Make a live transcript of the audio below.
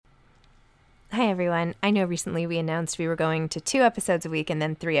Hi, everyone. I know recently we announced we were going to 2 episodes a week and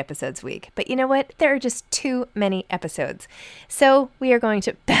then 3 episodes a week. But you know what? There are just too many episodes. So we are going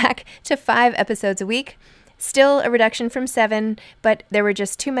back to 5 episodes a week. Still a reduction from 7, but there were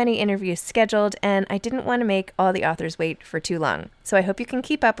just too many interviews scheduled, and I didn't want to make all the authors wait for too long. So I hope you can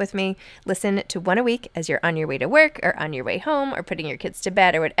keep up with me. Listen to 1 a week as you're on your way to work or on your way home or putting your kids to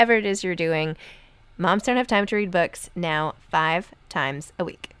bed or whatever it is you're doing. Moms Don't Have Time to Read Books, now 5 times a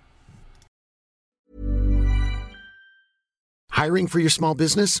week. Hiring for your small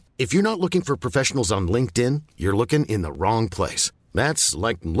business? If you're not looking for professionals on LinkedIn, you're looking in the wrong place. That's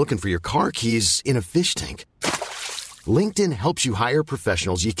like looking for your car keys in a fish tank. LinkedIn helps you hire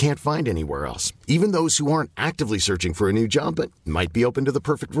professionals you can't find anywhere else, even those who aren't actively searching for a new job but might be open to the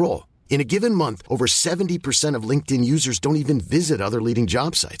perfect role. In a given month, over 70% of LinkedIn users don't even visit other leading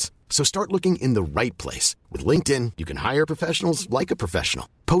job sites. So start looking in the right place. With LinkedIn, you can hire professionals like a professional.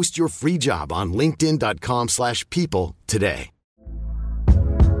 Post your free job on linkedin.com/people today.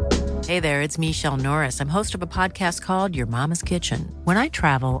 Hey there, it's Michelle Norris. I'm host of a podcast called Your Mama's Kitchen. When I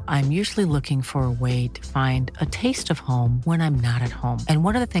travel, I'm usually looking for a way to find a taste of home when I'm not at home. And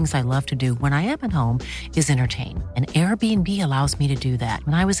one of the things I love to do when I am at home is entertain. And Airbnb allows me to do that.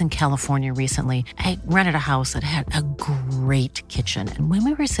 When I was in California recently, I rented a house that had a great kitchen. And when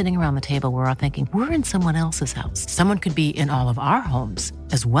we were sitting around the table, we were all thinking, we're in someone else's house. Someone could be in all of our homes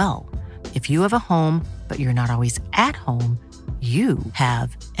as well. If you have a home, but you're not always at home, you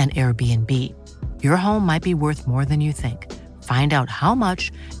have an Airbnb. Your home might be worth more than you think. Find out how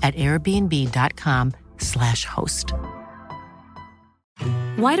much at airbnb.com/host.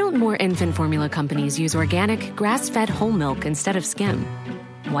 Why don't more infant formula companies use organic, grass-fed whole milk instead of skim?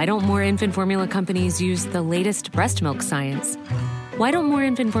 Why don't more infant formula companies use the latest breast milk science? Why don't more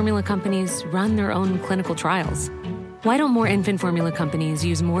infant formula companies run their own clinical trials? Why don't more infant formula companies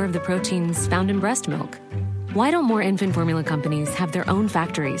use more of the proteins found in breast milk? Why don't more infant formula companies have their own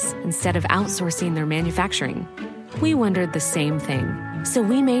factories instead of outsourcing their manufacturing? We wondered the same thing. So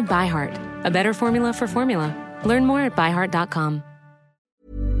we made ByHeart, a better formula for formula. Learn more at byheart.com.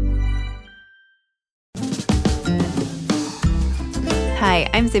 Hi,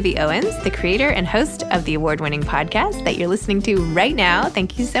 I'm Zibby Owens, the creator and host of the award-winning podcast that you're listening to right now.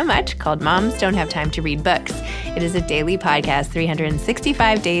 Thank you so much, called Moms Don't Have Time to Read Books. It is a daily podcast,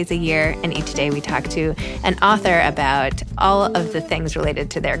 365 days a year, and each day we talk to an author about all of the things related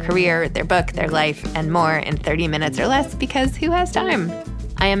to their career, their book, their life, and more in 30 minutes or less, because who has time?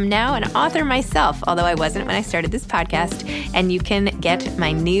 I am now an author myself, although I wasn't when I started this podcast, and you can get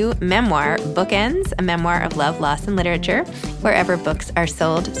my new memoir, Bookends, a memoir of love, loss, and literature, wherever books are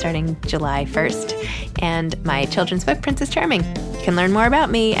sold starting July 1st, and my children's book, Princess Charming. You can learn more about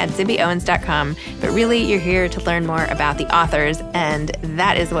me at zibbyowens.com, but really you're here to learn more about the authors, and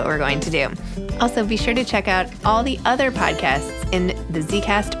that is what we're going to do. Also, be sure to check out all the other podcasts in the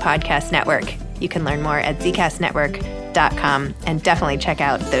Zcast Podcast Network. You can learn more at zcastnetwork.com and definitely check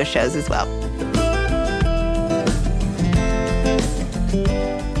out those shows as well.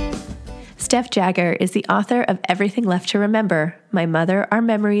 Steph Jagger is the author of Everything Left to Remember, My Mother, Our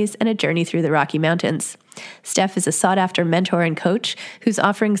Memories, and a Journey Through the Rocky Mountains. Steph is a sought-after mentor and coach whose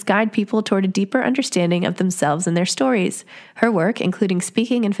offerings guide people toward a deeper understanding of themselves and their stories. Her work, including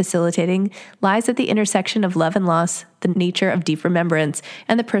speaking and facilitating, lies at the intersection of love and loss, the nature of deep remembrance,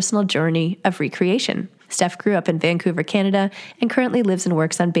 and the personal journey of recreation. Steph grew up in Vancouver, Canada, and currently lives and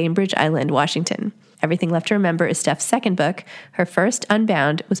works on Bainbridge Island, Washington. Everything Left to Remember is Steph's second book. Her first,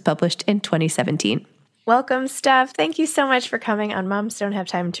 Unbound, was published in 2017. Welcome, Steph. Thank you so much for coming on Moms Don't Have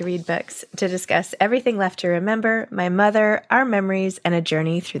Time to Read Books to discuss Everything Left to Remember, My Mother, Our Memories, and a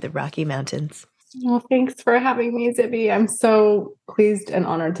Journey Through the Rocky Mountains. Well, thanks for having me, Zibby. I'm so pleased and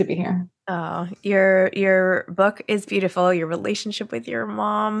honored to be here. Oh, your book is beautiful. Your relationship with your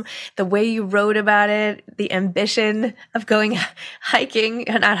mom, the way you wrote about it, the ambition of going hiking,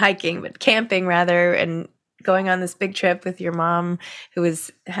 not hiking, but camping rather, and going on this big trip with your mom who had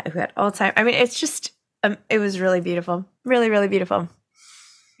Alzheimer's. I mean, it's just, it was really beautiful. Really, really beautiful.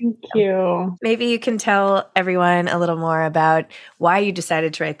 Thank you. Maybe you can tell everyone a little more about why you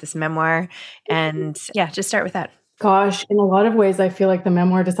decided to write this memoir. And yeah, just start with that. Gosh, in a lot of ways, I feel like the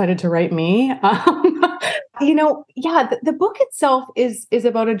memoir decided to write me. The book itself is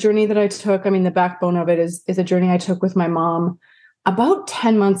about a journey that I took. I mean, the backbone of it is a journey I took with my mom about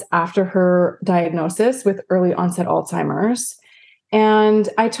 10 months after her diagnosis with early onset Alzheimer's. And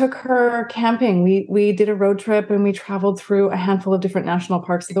I took her camping. We did a road trip and we traveled through a handful of different national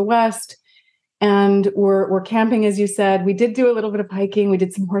parks of the West. And we're camping, as you said. We did do a little bit of hiking. We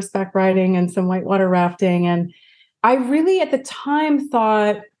did some horseback riding and some whitewater rafting. And I really, at the time,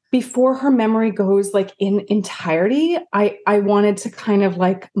 thought, before her memory goes like in entirety, I wanted to kind of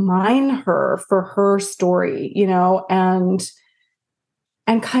like mine her for her story, and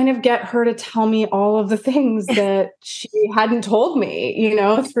kind of get her to tell me all of the things that she hadn't told me,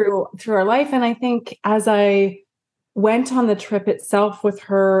 through our life. And I think as I went on the trip itself with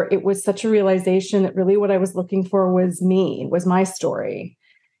her, it was such a realization that really what I was looking for was my story.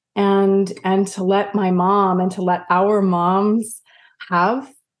 And to let my mom and to let our moms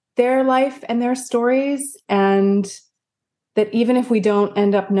have their life and their stories, and that even if we don't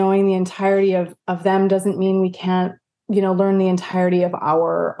end up knowing the entirety of them doesn't mean we can't, learn the entirety of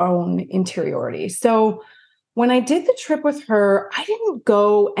our own interiority. So when I did the trip with her, I didn't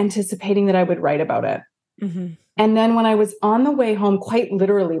go anticipating that I would write about it. Mm-hmm. And then when I was on the way home, quite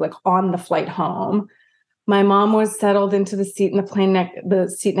literally, like on the flight home, my mom was settled into the seat in the plane, the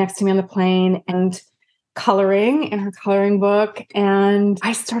seat next to me on the plane, and coloring in her coloring book. And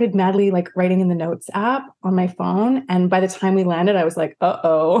I started madly like writing in the notes app on my phone. And by the time we landed, I was like,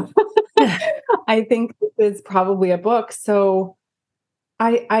 uh-oh, I think this is probably a book. So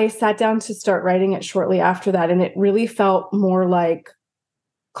I sat down to start writing it shortly after that. And it really felt more like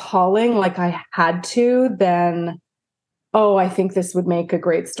calling, like I had to, than, oh, I think this would make a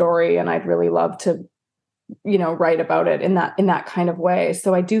great story. And I'd really love to, write about it in that kind of way.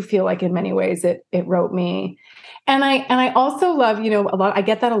 So I do feel like in many ways it wrote me. And I also love, a lot, I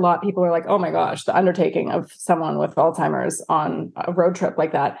get that a lot. People are like, oh my gosh, the undertaking of someone with Alzheimer's on a road trip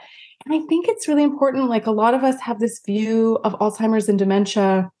like that. And I think it's really important. Like a lot of us have this view of Alzheimer's and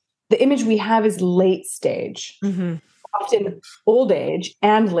dementia. The image we have is late stage, mm-hmm. often old age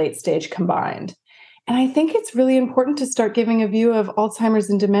and late stage combined. And I think it's really important to start giving a view of Alzheimer's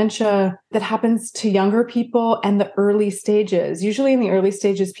and dementia that happens to younger people and the early stages. Usually in the early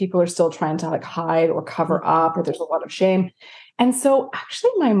stages, people are still trying to like hide or cover up, or there's a lot of shame. And so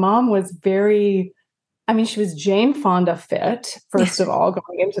actually my mom was she was Jane Fonda fit, first of all,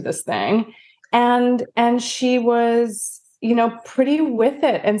 going into this thing. And she was, pretty with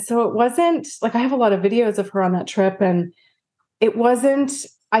it. And so it wasn't like, I have a lot of videos of her on that trip, and it wasn't,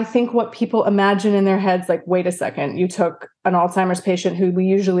 I think, what people imagine in their heads, like, wait a second, you took an Alzheimer's patient who we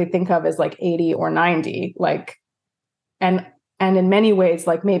usually think of as like 80 or 90, like, and in many ways,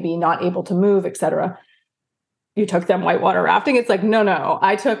 like maybe not able to move, et cetera. You took them whitewater rafting. It's like, no,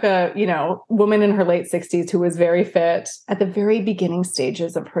 I took a, woman in her late 60s who was very fit at the very beginning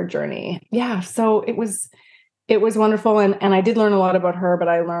stages of her journey. Yeah. So it was wonderful. And I did learn a lot about her, but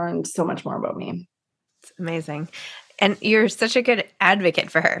I learned so much more about me. It's amazing. And you're such a good advocate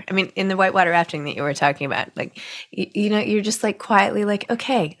for her. I mean, in the whitewater rafting that you were talking about, like, you're just like quietly like,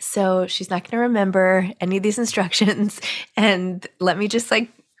 okay, so she's not going to remember any of these instructions. And let me just like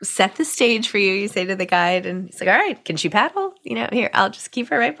set the stage for you. You say to the guide, and he's like, all right, can she paddle? Here, I'll just keep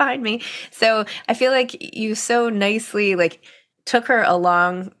her right behind me. So I feel like you so nicely like took her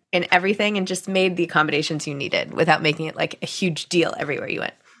along in everything and just made the accommodations you needed without making it like a huge deal everywhere you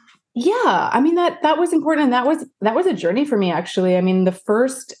went. Yeah. I mean, that was important. And that was a journey for me, actually. I mean,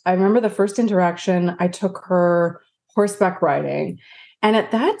 I remember the first interaction, I took her horseback riding. And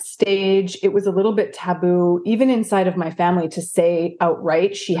at that stage, it was a little bit taboo, even inside of my family, to say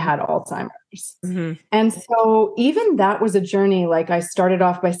outright she had Alzheimer's. Mm-hmm. And so even that was a journey. Like I started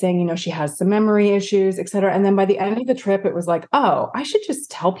off by saying, she has some memory issues, et cetera. And then by the end of the trip, it was like, oh, I should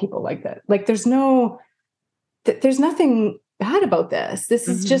just tell people like that. Like there's nothing bad about this. This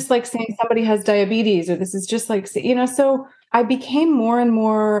is just like saying somebody has diabetes, or this is just like, so I became more and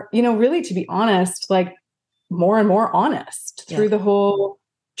more, really, to be honest, like more and more honest through the whole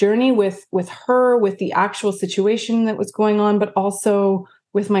journey with her, with the actual situation that was going on, but also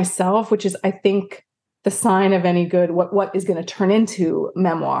with myself, which is, I think, the sign of any good, what is going to turn into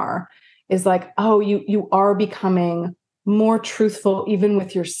memoir is like, oh, you are becoming more truthful, even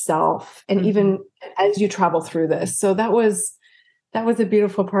with yourself, and even as you travel through this. So that was a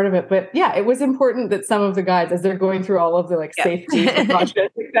beautiful part of it. But yeah, it was important that some of the guides, as they're going through all of the like safety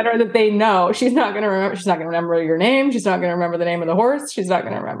precautions, et cetera, that they know she's not going to remember your name. She's not going to remember the name of the horse. She's not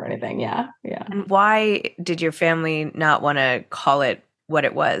going to remember anything. Yeah. Yeah. And why did your family not want to call it what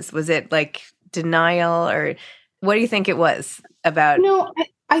it was? Was it like denial, or what do you think it was about?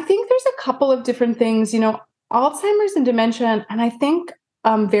 I think there's a couple of different things, Alzheimer's and dementia, and I think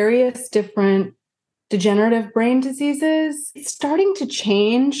various different degenerative brain diseases, it's starting to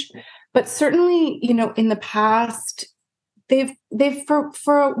change, but certainly, in the past, they've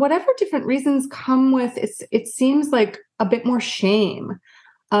for whatever different reasons come with, it seems like a bit more shame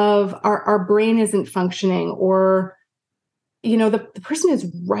of our brain isn't functioning, or, the person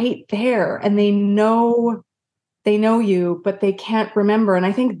is right there and they know they know you, but they can't remember. And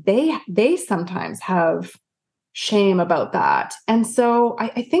I think they sometimes have shame about that. And so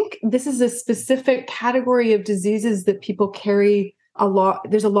I think this is a specific category of diseases that people carry a lot.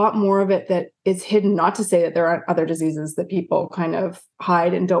 There's a lot more of it that is hidden, not to say that there aren't other diseases that people kind of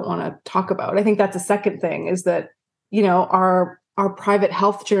hide and don't want to talk about. I think that's a second thing, is that, our private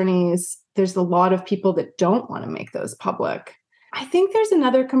health journeys, there's a lot of people that don't want to make those public. I think there's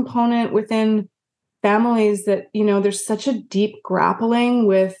another component within families that, there's such a deep grappling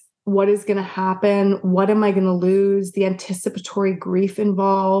with what is going to happen, what am I going to lose, the anticipatory grief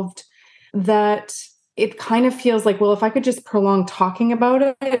involved, that it kind of feels like, well, if I could just prolong talking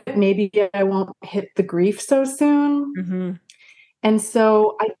about it, maybe I won't hit the grief so soon. Mm-hmm. And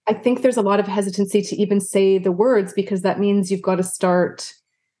so I think there's a lot of hesitancy to even say the words, because that means you've got to start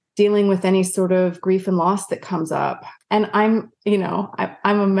dealing with any sort of grief and loss that comes up. And I'm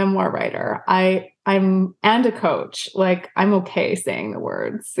a memoir writer. I'm and a coach. Like, I'm okay saying the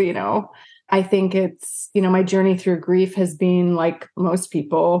words, I think it's, my journey through grief has been, like most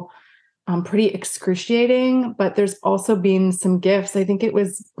people, pretty excruciating, but there's also been some gifts. I think it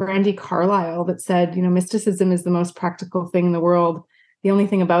was Brandy Carlisle that said, mysticism is the most practical thing in the world. The only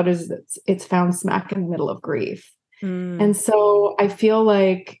thing about it is that it's found smack in the middle of grief. And so I feel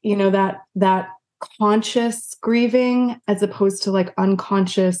like, that conscious grieving, as opposed to like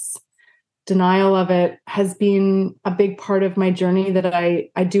unconscious denial of it, has been a big part of my journey that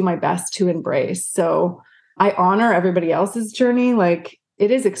I do my best to embrace. So I honor everybody else's journey. Like, it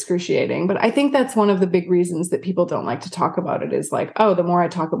is excruciating, but I think that's one of the big reasons that people don't like to talk about it, is like, oh, the more I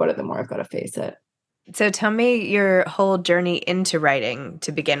talk about it, the more I've got to face it. So tell me your whole journey into writing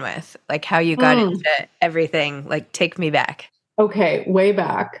to begin with, like how you got into everything, like take me back. Okay, way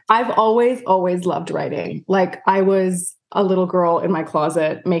back. I've always loved writing. Like, I was a little girl in my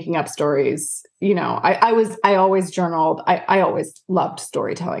closet making up stories. I always journaled. I always loved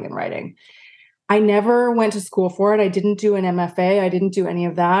storytelling and writing. I never went to school for it. I didn't do an MFA. I didn't do any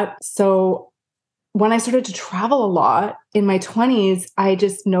of that. So when I started to travel a lot in my 20s, I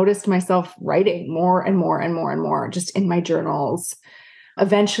just noticed myself writing more and more and more and more, just in my journals.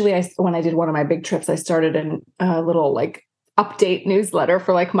 Eventually, when I did one of my big trips, I started a little like update newsletter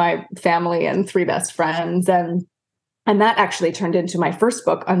for like my family and 3 best friends. And that actually turned into my first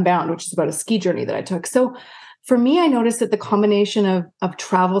book, Unbound, which is about a ski journey that I took. So for me, I noticed that the combination of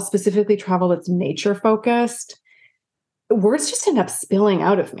travel, specifically travel that's nature focused, words just end up spilling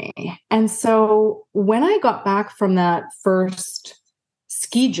out of me. And so when I got back from that first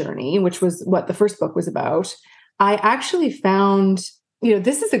ski journey, which was what the first book was about, I actually found,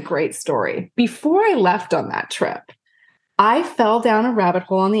 this is a great story. Before I left on that trip, I fell down a rabbit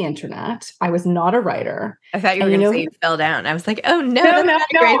hole on the internet. I was not a writer. I thought you were going to say you fell down. I was like, oh no, no.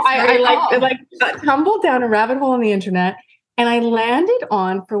 I got tumbled down a rabbit hole on the internet, and I landed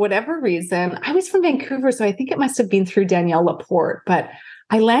on, for whatever reason, I was from Vancouver, so I think it must have been through Danielle Laporte, but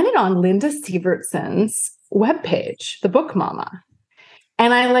I landed on Linda Sievertson's webpage, The Book Mama.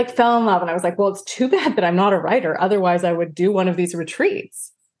 And I fell in love, and I was like, well, it's too bad that I'm not a writer. Otherwise I would do one of these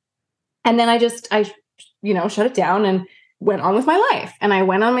retreats. And then I shut it down and went on with my life. And I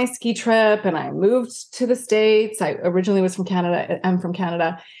went on my ski trip, and I moved to the States. I originally was from Canada. I'm from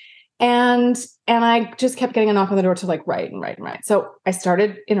Canada. And I just kept getting a knock on the door to write. So I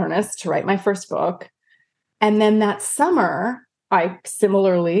started in earnest to write my first book. And then that summer, I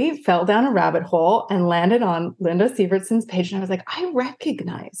similarly fell down a rabbit hole and landed on Linda Sievertson's page. And I was like, I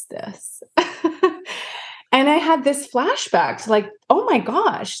recognize this. And I had this flashback to oh my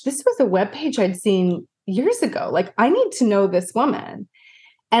gosh, this was a webpage I'd seen years ago. I need to know this woman.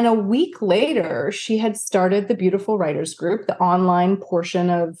 And a week later, she had started the Beautiful Writers Group, the online portion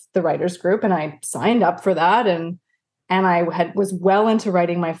of the writers group. And I signed up for that. And I was well into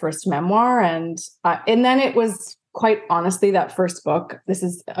writing my first memoir. And then it was, quite honestly, that first book, this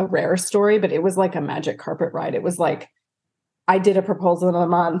is a rare story, but it was like a magic carpet ride. It was I did a proposal in a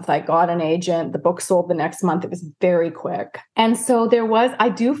month. I got an agent. The book sold the next month. It was very quick. And so I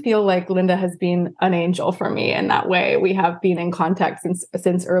do feel like Linda has been an angel for me in that way. We have been in contact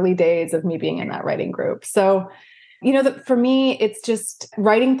since early days of me being in that writing group. So, for me, it's just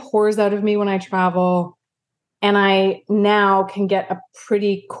writing pours out of me when I travel. And I now can get a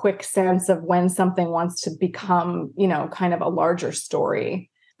pretty quick sense of when something wants to become, kind of a larger story.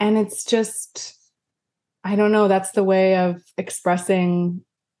 And it's just, I don't know, that's the way of expressing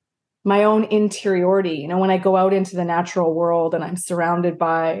my own interiority. When I go out into the natural world and I'm surrounded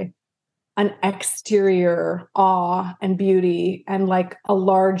by an exterior awe and beauty and like a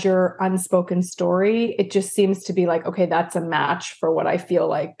larger unspoken story, it just seems to be like, okay, that's a match for what I feel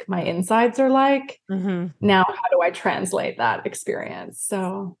like my insides are like. Mm-hmm. Now, how do I translate that experience?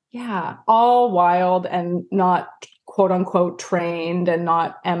 So yeah, all wild and not quote unquote trained and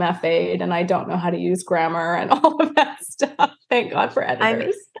not MFA'd. And I don't know how to use grammar and all of that stuff. Thank God for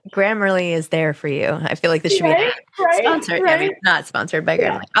editors. Grammarly is there for you. I feel like this should be sponsored. Right. I mean, not sponsored by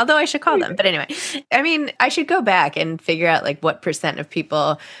Grammarly, although I should call them. But anyway, I mean, I should go back and figure out like what % of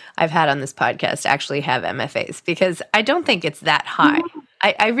people I've had on this podcast actually have MFAs, because I don't think it's that high.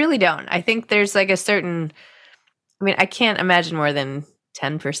 I really don't. I think there's like a certain, I mean, I can't imagine more than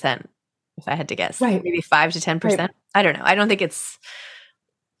 10%. If I had to guess, maybe 5 to 10%. Right. I don't know. I don't think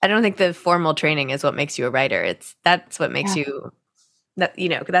the formal training is what makes you a writer. That's what makes you, that, you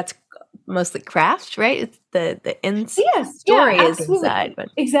know, that's mostly craft, right? It's the story is inside, but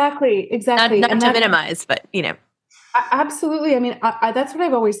exactly. Not to minimize, but you know, absolutely. I mean, I that's what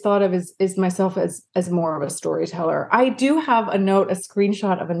I've always thought of is myself as more of a storyteller. I do have a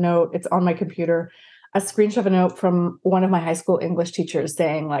screenshot of a note. It's on my computer. A screenshot of a note from one of my high school English teachers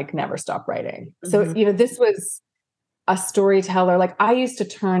saying like, never stop writing. Mm-hmm. So, you know, this was a storyteller. Like I used to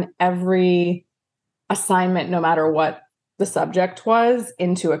turn every assignment, no matter what the subject was,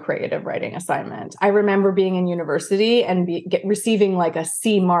 into a creative writing assignment. I remember being in university and receiving like a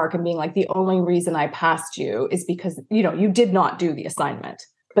C mark and being like, the only reason I passed you is because, you know, you did not do the assignment,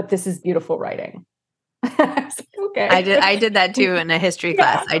 but this is beautiful writing. Okay. I did that too in a history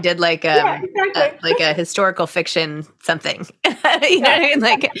class. I did like like a historical fiction something. You know what I mean?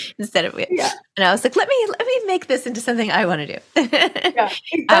 Like instead of and I was like, let me make this into something I want to do.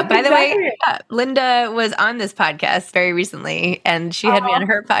 By the way, Linda was on this podcast very recently, and she had me on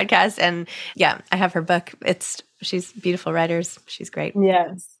her podcast. And I have her book. She's beautiful writers. She's great.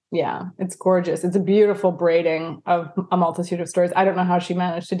 Yes. Yeah, it's gorgeous. It's a beautiful braiding of a multitude of stories. I don't know how she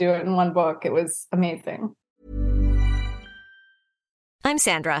managed to do it in one book. It was amazing. I'm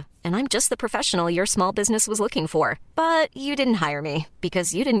Sandra, and I'm just the professional your small business was looking for. But you didn't hire me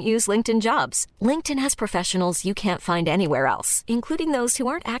because you didn't use LinkedIn Jobs. LinkedIn has professionals you can't find anywhere else, including those who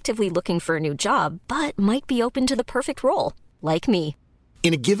aren't actively looking for a new job, but might be open to the perfect role, like me.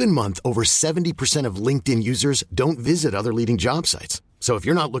 In a given month, over 70% of LinkedIn users don't visit other leading job sites. So if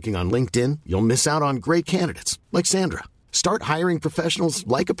you're not looking on LinkedIn, you'll miss out on great candidates like Sandra. Start hiring professionals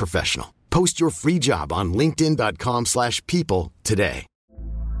like a professional. Post your free job on linkedin.com/people today.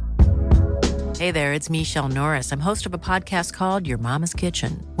 Hey there, it's Michelle Norris. I'm host of a podcast called Your Mama's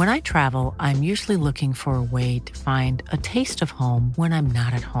Kitchen. When I travel, I'm usually looking for a way to find a taste of home when I'm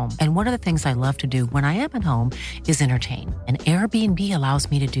not at home. And one of the things I love to do when I am at home is entertain. And Airbnb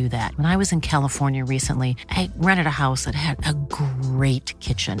allows me to do that. When I was in California recently, I rented a house that had a great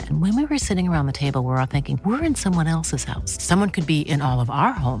kitchen. And when we were sitting around the table, we're all thinking, we're in someone else's house. Someone could be in all of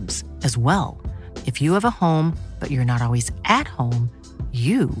our homes as well. If you have a home, but you're not always at home,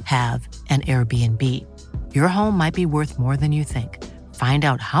 you have an Airbnb. Your home might be worth more than you think. Find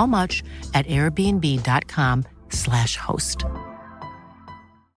out how much at airbnb.com/host.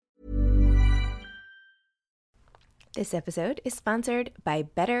 This episode is sponsored by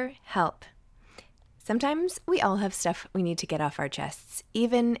BetterHelp. Sometimes we all have stuff we need to get off our chests.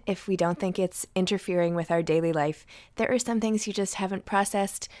 Even if we don't think it's interfering with our daily life, there are some things you just haven't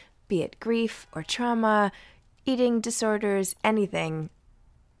processed, be it grief or trauma, eating disorders, anything.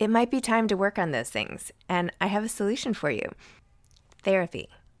 It might be time to work on those things, and I have a solution for you. Therapy.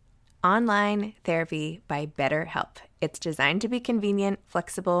 Online therapy by BetterHelp. It's designed to be convenient,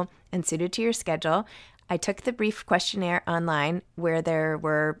 flexible, and suited to your schedule. I took the brief questionnaire online where there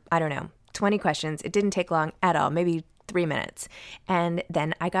were, 20 questions. It didn't take long at all, maybe 3 minutes. And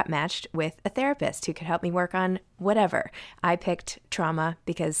then I got matched with a therapist who could help me work on whatever. I picked trauma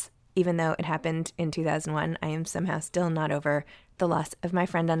because even though it happened in 2001, I am somehow still not over the loss of my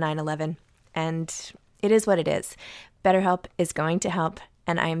friend on 9/11. And it is what it is. BetterHelp is going to help,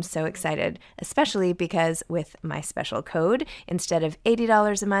 and I am so excited, especially because with my special code, instead of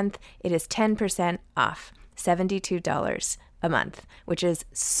 $80 a month, it is 10% off, $72 a month, which is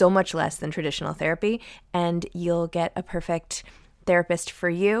so much less than traditional therapy, and you'll get a perfect therapist for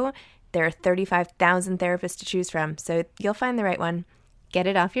you. There are 35,000 therapists to choose from, so you'll find the right one. Get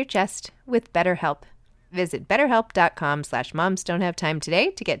it off your chest with BetterHelp. Visit betterhelp.com/momsdon'thavetime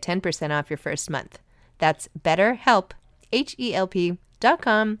today to get 10% off your first month. That's BetterHelp,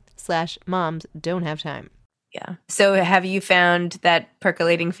 HELP.com/momsdon'thavetime. Yeah. So have you found that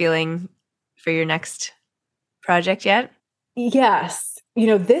percolating feeling for your next project yet? Yes. You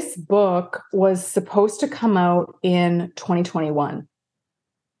know, this book was supposed to come out in 2021.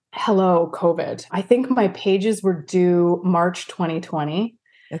 hello, COVID. I think my pages were due March 2020.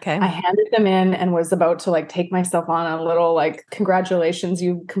 Okay. I handed them in and was about to like take myself on a little like, congratulations,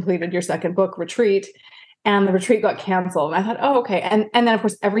 you completed your second book retreat. And the retreat got canceled. And I thought, oh, okay. And then of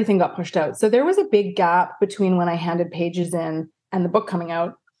course, everything got pushed out. So there was a big gap between when I handed pages in and the book coming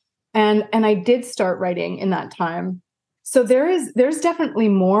out. And I did start writing in that time. So there's definitely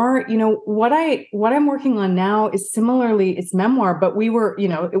more. What I'm working on now is similarly, it's memoir, but we were,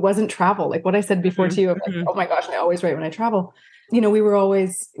 it wasn't travel. Like what I said before to you, like, oh my gosh, I always write when I travel. We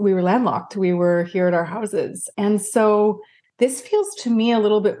were landlocked. We were here at our houses. And so this feels to me a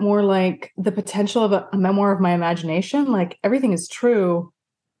little bit more like the potential of a memoir of my imagination. Like everything is true,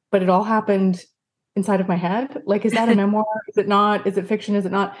 but it all happened inside of my head. Like, is that a memoir? Is it not? Is it fiction? Is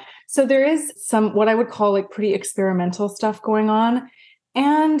it not? So there is some, what I would call like pretty experimental stuff going on.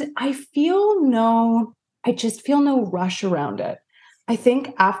 And I just feel no rush around it. I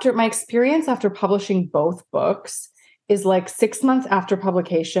think after my experience, after publishing both books, is like 6 months after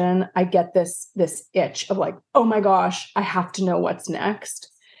publication, I get this itch of like, oh my gosh, I have to know what's next.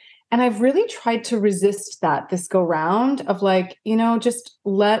 And I've really tried to resist that this go round of like, just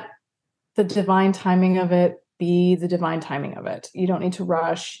let the divine timing of it be the divine timing of it. You don't need to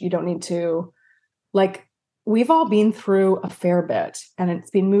rush. You don't need to, like, we've all been through a fair bit and it's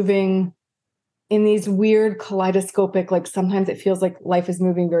been moving in these weird kaleidoscopic, like sometimes it feels like life is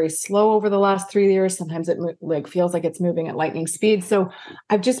moving very slow over the last 3 years. Sometimes it like feels like it's moving at lightning speed. So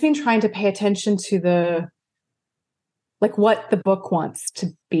I've just been trying to pay attention to what the book wants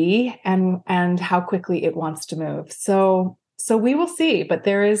to be and how quickly it wants to move. So we will see, but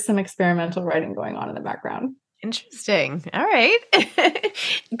there is some experimental writing going on in the background. Interesting. All right.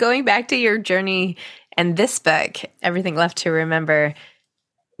 Going back to your journey and this book, Everything Left to Remember,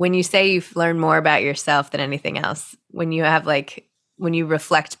 when you say you've learned more about yourself than anything else, when you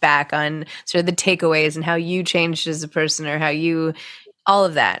reflect back on sort of the takeaways and how you changed as a person or all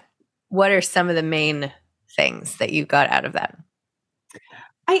of that, what are some of the main things that you got out of that?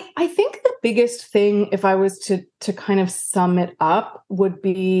 I think the biggest thing, if I was to kind of sum it up, would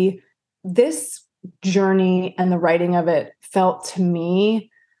be this journey and the writing of it felt to me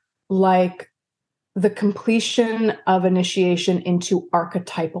like the completion of initiation into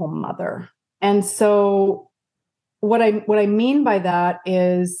archetypal mother. And so what I mean by that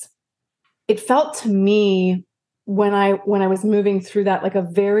is it felt to me when I was moving through that, like a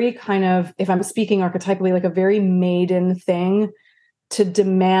very kind of, if I'm speaking archetypally, like a very maiden thing to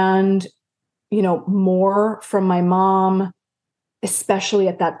demand, more from my mom, especially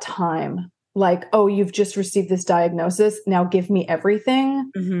at that time. Like, oh, you've just received this diagnosis. Now give me everything.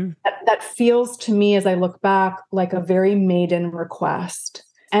 Mm-hmm. That feels to me, as I look back, like a very maiden request.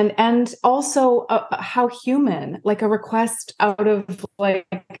 And also how human, like a request out of like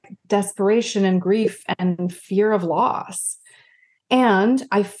desperation and grief and fear of loss. And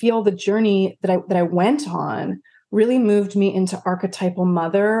I feel the journey that I went on really moved me into archetypal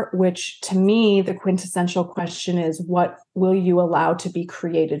mother, which to me, the quintessential question is, what will you allow to be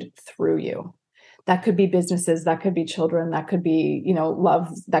created through you? That could be businesses, that could be children, that could be, love,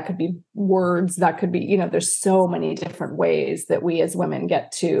 that could be words, that could be, there's so many different ways that we as women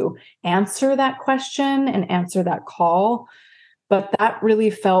get to answer that question and answer that call. But that really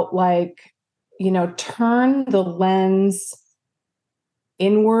felt like, turn the lens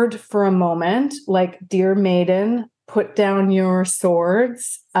inward for a moment, like, dear maiden, put down your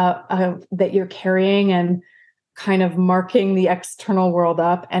swords that you're carrying and kind of marking the external world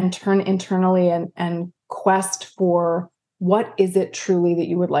up, and turn internally and quest for what is it truly that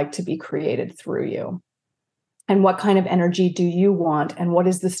you would like to be created through you? And what kind of energy do you want? And what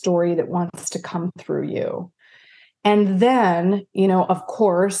is the story that wants to come through you? And then, of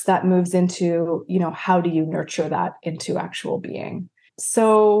course, that moves into, how do you nurture that into actual being?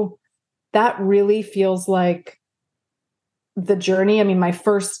 So that really feels like the journey. I mean, my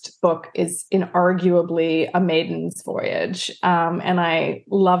first book is inarguably a maiden's voyage. And I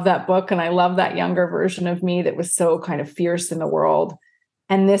love that book. And I love that younger version of me that was so kind of fierce in the world.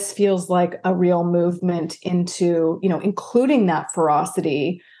 And this feels like a real movement into, including that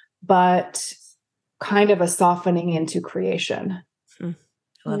ferocity, but kind of a softening into creation. I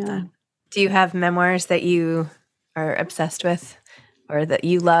love that. Do you have memoirs that you are obsessed with, or that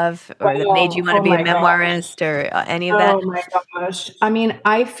you love, or that made you want to be a memoirist, or any of that? Oh my gosh. I mean,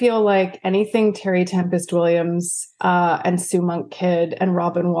 I feel like anything Terry Tempest Williams and Sue Monk Kidd and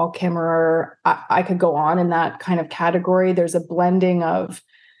Robin Wall Kimmerer, I could go on in that kind of category. There's a blending of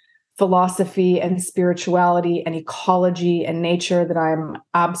philosophy and spirituality and ecology and nature that I'm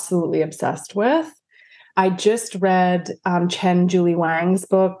absolutely obsessed with. I just read Chen Julie Wang's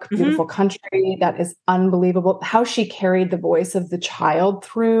book, Beautiful Country. That is unbelievable. How she carried the voice of the child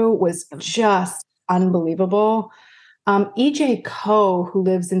through was just unbelievable. E.J. Koh, who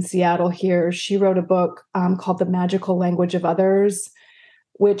lives in Seattle here, she wrote a book called The Magical Language of Others,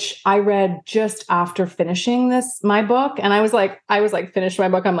 which I read just after finishing my book. And I was like, finished my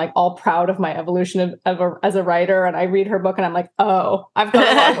book. I'm like all proud of my evolution as a writer. And I read her book and I'm like, oh, I've come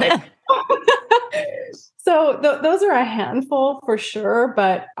a long way. So those are a handful for sure.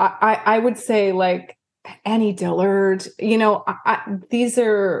 But I would say like Annie Dillard, these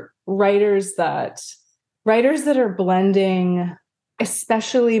are writers that are blending,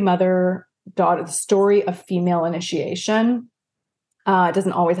 especially mother-daughter, the story of female initiation. It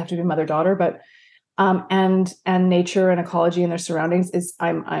doesn't always have to be mother-daughter, but and nature and ecology and their surroundings is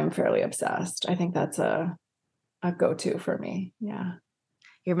I'm fairly obsessed. I think that's a go-to for me. Yeah.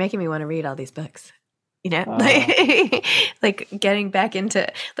 You're making me want to read all these books. Like getting back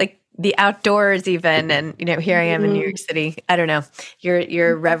into like the outdoors even. And, here I am in New York City. I don't know.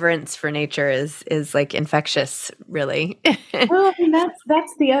 Your reverence for nature is like infectious, really. Well, I mean,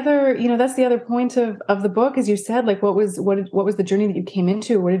 that's the other point of the book, as you said, like what was the journey that you came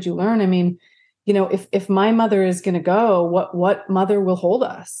into? What did you learn? I mean, if my mother is going to go, what mother will hold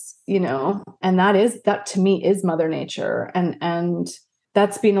us, and that to me is Mother Nature. And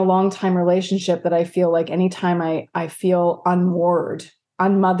that's been a long time relationship that I feel like anytime I feel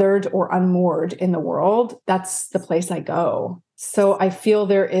unmothered or unmoored in the world, that's the place I go. So I feel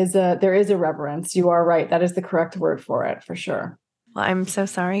there is a reverence. You are right. That is the correct word for it, for sure. Well, I'm so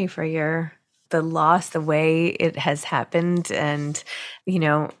sorry for the loss, the way it has happened. And,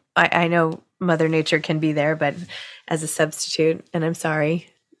 I know Mother Nature can be there, but as a substitute, and I'm sorry,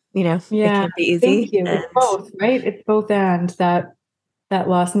 it can't be easy. Thank you. It's both, right? It's both and that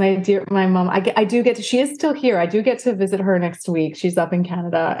loss. My mom, I do get to, she is still here. I do get to visit her next week. She's up in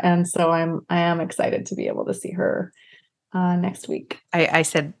Canada. And so I am excited to be able to see her next week. I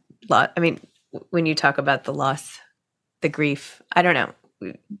said lot. I mean, when you talk about the loss, the grief, I don't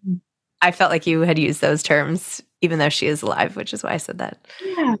know. I felt like you had used those terms, even though she is alive, which is why I said that.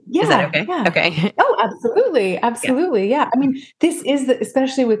 Yeah. Is that okay? Yeah. Okay. Oh, absolutely. Absolutely. Yeah. I mean, this is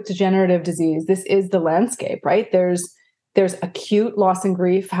especially with degenerative disease, this is the landscape, right? There's acute loss and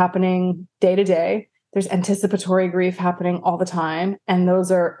grief happening day to day. There's anticipatory grief happening all the time. And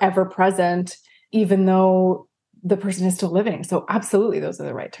those are ever present, even though the person is still living. So absolutely, those are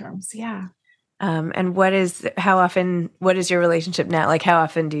the right terms. Yeah. And what is your relationship now? Like, how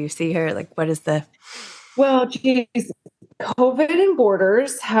often do you see her? Like, what is the... Well, geez, COVID and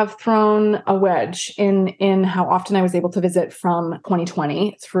borders have thrown a wedge in how often I was able to visit from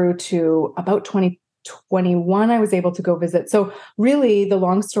 2020 through to about 2021, I was able to go visit. So really the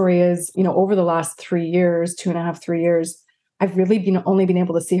long story is, over the last 3 years, 3 years, I've really only been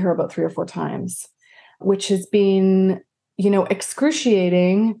able to see her about 3 or 4 times, which has been,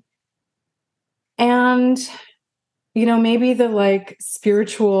 excruciating. And, maybe the like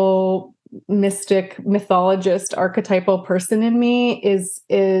spiritual, mystic, mythologist, archetypal person in me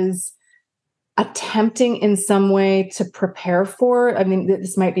is attempting in some way to prepare for, I mean,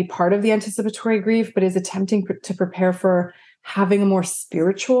 this might be part of the anticipatory grief, but is attempting to prepare for having a more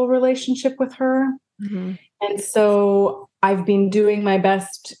spiritual relationship with her. Mm-hmm. And so I've been doing my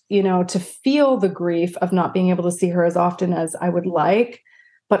best, to feel the grief of not being able to see her as often as I would like,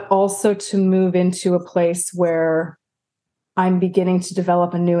 but also to move into a place where I'm beginning to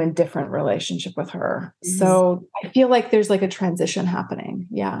develop a new and different relationship with her. Mm-hmm. So I feel like there's like a transition happening.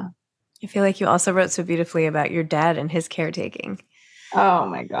 Yeah. I feel like you also wrote so beautifully about your dad and his caretaking. Oh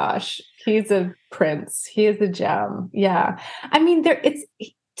my gosh. He's a prince. He is a gem. Yeah. I mean,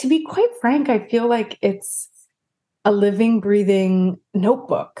 to be quite frank, I feel like it's a living, breathing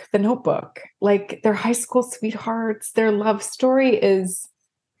notebook, the Notebook. Like their high school sweethearts, their love story is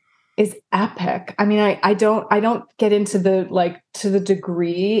epic. I mean, I don't get into to the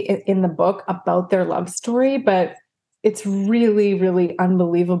degree in the book about their love story, but it's really, really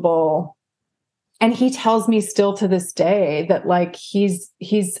unbelievable. And he tells me still to this day that like he's,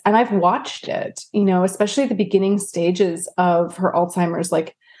 and I've watched it, especially the beginning stages of her Alzheimer's,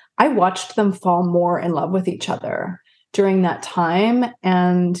 like I watched them fall more in love with each other during that time.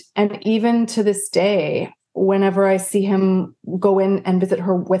 And even to this day, whenever I see him go in and visit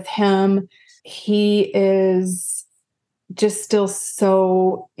her with him, he is just still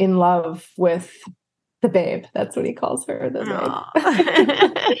so in love with the babe. That's what he calls her, the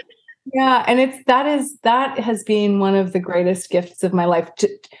babe. Yeah. And that has been one of the greatest gifts of my life,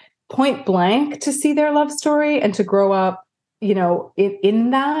 point blank, to see their love story and to grow up, in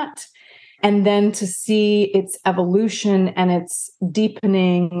that. And then to see its evolution and its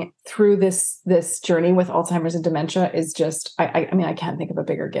deepening through this journey with Alzheimer's and dementia is just, I mean, I can't think of a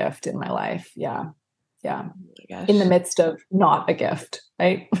bigger gift in my life. Yeah. Yeah. Oh in the midst of not a gift,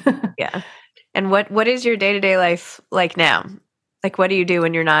 right? Yeah. And what is your day-to-day life like now? Like, what do you do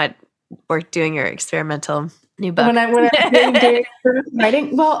when you're not doing your experimental new book? When I'm doing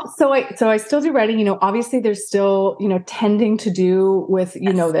writing, well, so I still do writing. Obviously, there's still tending to do with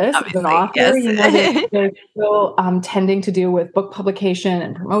this as an author. Yes. There's still tending to do with book publication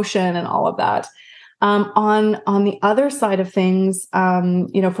and promotion and all of that. On the other side of things,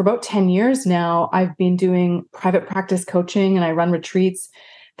 for about 10 years now, I've been doing private practice coaching, and I run retreats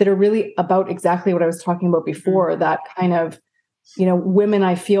that are really about exactly what I was talking about before. That kind of women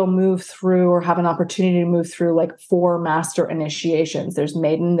I feel move through or have an opportunity to move through like 4 master initiations. There's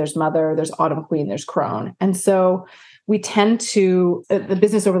Maiden, there's Mother, there's Autumn Queen, there's Crone. And so we tend to, the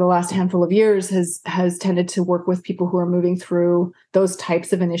business over the last handful of years has tended to work with people who are moving through those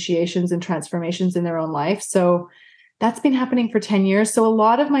types of initiations and transformations in their own life. So that's been happening for 10 years. So a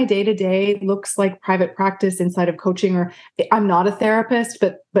lot of my day-to-day looks like private practice inside of coaching, or I'm not a therapist,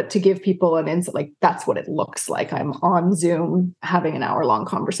 but to give people an insight, like that's what it looks like. I'm on Zoom having an hour-long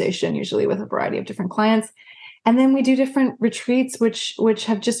conversation, usually with a variety of different clients. And then we do different retreats, which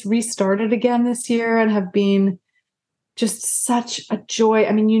have just restarted again this year and have been just such a joy.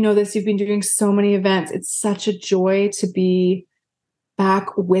 I mean, this, you've been doing so many events. It's such a joy to be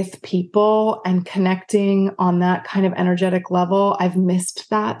back with people and connecting on that kind of energetic level. I've missed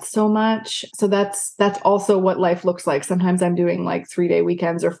that so much. So that's also what life looks like. Sometimes I'm doing like 3-day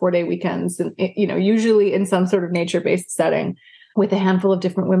weekends or 4-day weekends, and usually in some sort of nature-based setting with a handful of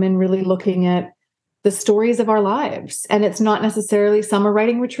different women, really looking at the stories of our lives. And it's not necessarily, some are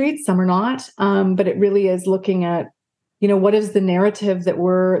writing retreats, some are not, but it really is looking at what is the narrative that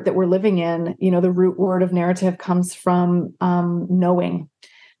we're living in? The root word of narrative comes from knowing.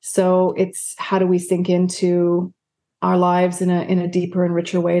 So it's how do we sink into our lives in a deeper and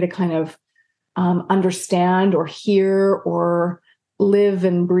richer way to kind of understand or hear or live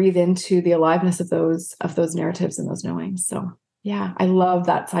and breathe into the aliveness of those narratives and those knowings. So yeah, I love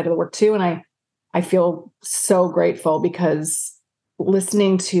that side of the work too. And I feel so grateful because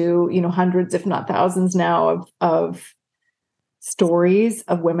listening to, hundreds, if not thousands now of stories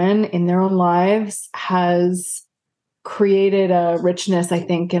of women in their own lives has created a richness, I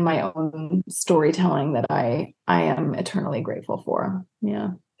think, in my own storytelling that I am eternally grateful for.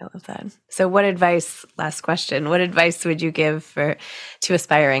 Yeah. I love that. So last question, what advice would you give to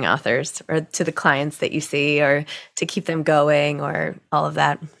aspiring authors or to the clients that you see, or to keep them going, or all of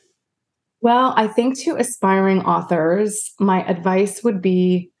that? Well, I think to aspiring authors, my advice would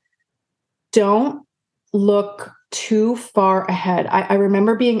be, don't look too far ahead. I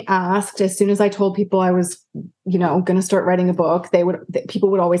remember being asked, as soon as I told people I was, going to start writing a book, people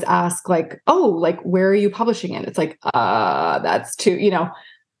would always ask like, oh, like, where are you publishing it? It's like, that's too,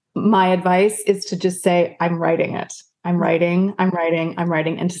 my advice is to just say, I'm writing it. I'm writing,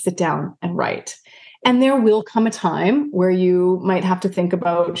 and to sit down and write. And there will come a time where you might have to think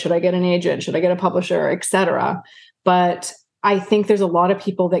about, should I get an agent? Should I get a publisher, etc. But I think there's a lot of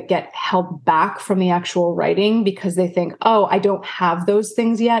people that get held back from the actual writing because they think, oh, I don't have those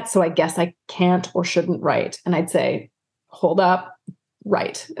things yet, so I guess I can't or shouldn't write. And I'd say, hold up,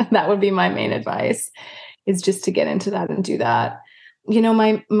 write. That would be my main advice, is just to get into that and do that.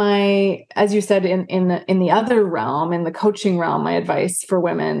 My as you said, in the other realm, in the coaching realm, my advice for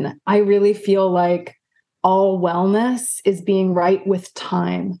women, I really feel like all wellness is being right with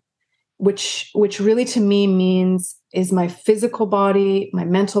time, which really to me means is my physical body, my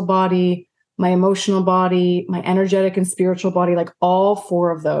mental body, my emotional body, my energetic and spiritual body, like all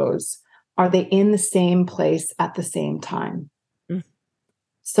 4 of those, are they in the same place at the same time? Mm.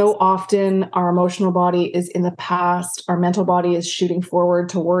 So often our emotional body is in the past, our mental body is shooting forward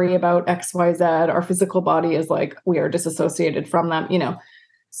to worry about XYZ, our physical body is like, we are disassociated from them,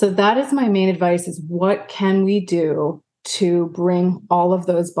 So that is my main advice, is what can we do to bring all of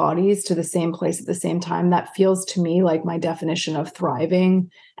those bodies to the same place at the same time? That feels to me like my definition of thriving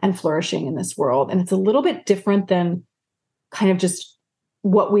and flourishing in this world. And it's a little bit different than kind of just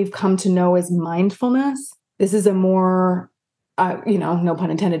what we've come to know as mindfulness. This is a more, no pun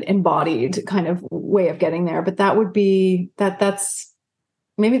intended, embodied kind of way of getting there. But that would be that's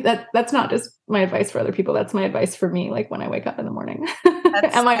not just my advice for other people. That's my advice for me, like when I wake up in the morning.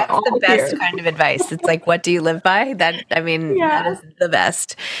 That's the best kind of advice. It's like, what do you live by? That is the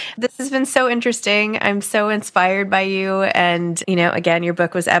best. This has been so interesting. I'm so inspired by you. And, again, your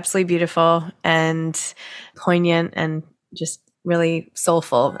book was absolutely beautiful and poignant and just really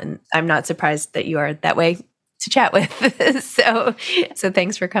soulful. And I'm not surprised that you are that way to chat with. So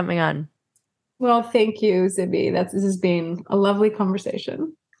thanks for coming on. Well, thank you, Zibby. This has been a lovely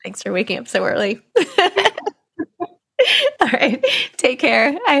conversation. Thanks for waking up so early. All right. Take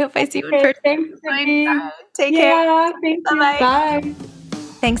care. I hope I see you in person. Thanks, Zibby. Take care. Thank you. Bye-bye. Bye.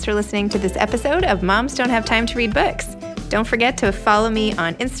 Thanks for listening to this episode of Moms Don't Have Time to Read Books. Don't forget to follow me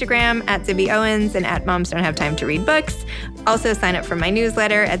on Instagram at Zibby Owens and at Moms Don't Have Time to Read Books. Also sign up for my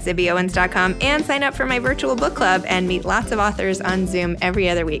newsletter at zibbyowens.com and sign up for my virtual book club and meet lots of authors on Zoom every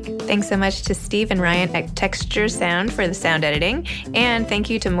other week. Thanks so much to Steve and Ryan at Texture Sound for the sound editing. And thank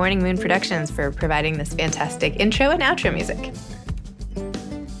you to Morning Moon Productions for providing this fantastic intro and outro music.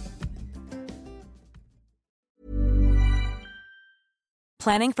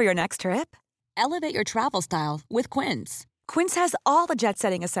 Planning for your next trip? Elevate your travel style with Quince. Quince has all the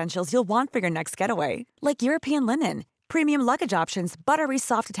jet-setting essentials you'll want for your next getaway, like European linen, premium luggage options, buttery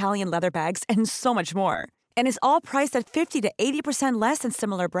soft Italian leather bags, and so much more. And is all priced at 50 to 80% less than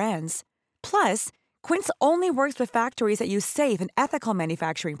similar brands. Plus, Quince only works with factories that use safe and ethical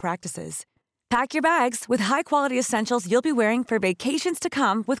manufacturing practices. Pack your bags with high-quality essentials you'll be wearing for vacations to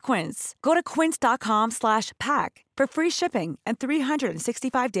come with Quince. Go to quince.com/pack for free shipping and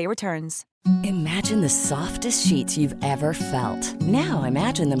 365-day returns. Imagine the softest sheets you've ever felt. Now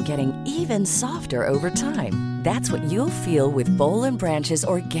imagine them getting even softer over time. That's what you'll feel with Boll & Branch's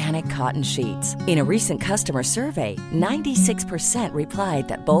organic cotton sheets. In a recent customer survey, 96% replied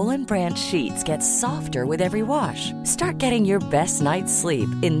that Boll & Branch sheets get softer with every wash. Start getting your best night's sleep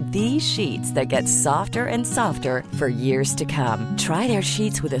in these sheets that get softer and softer for years to come. Try their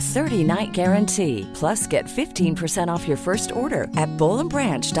sheets with a 30-night guarantee. Plus, get 15% off your first order at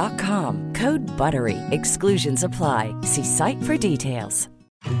bollandbranch.com. Code BUTTERY. Exclusions apply. See site for details.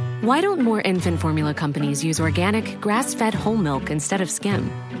 Why don't more infant formula companies use organic, grass-fed whole milk instead of skim?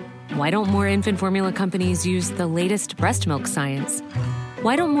 Why don't more infant formula companies use the latest breast milk science?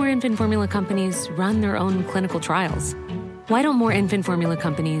 Why don't more infant formula companies run their own clinical trials? Why don't more infant formula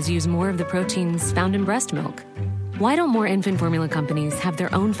companies use more of the proteins found in breast milk? Why don't more infant formula companies have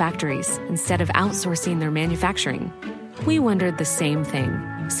their own factories instead of outsourcing their manufacturing? We wondered the same thing.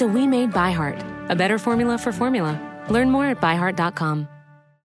 So we made ByHeart, a better formula for formula. Learn more at byheart.com.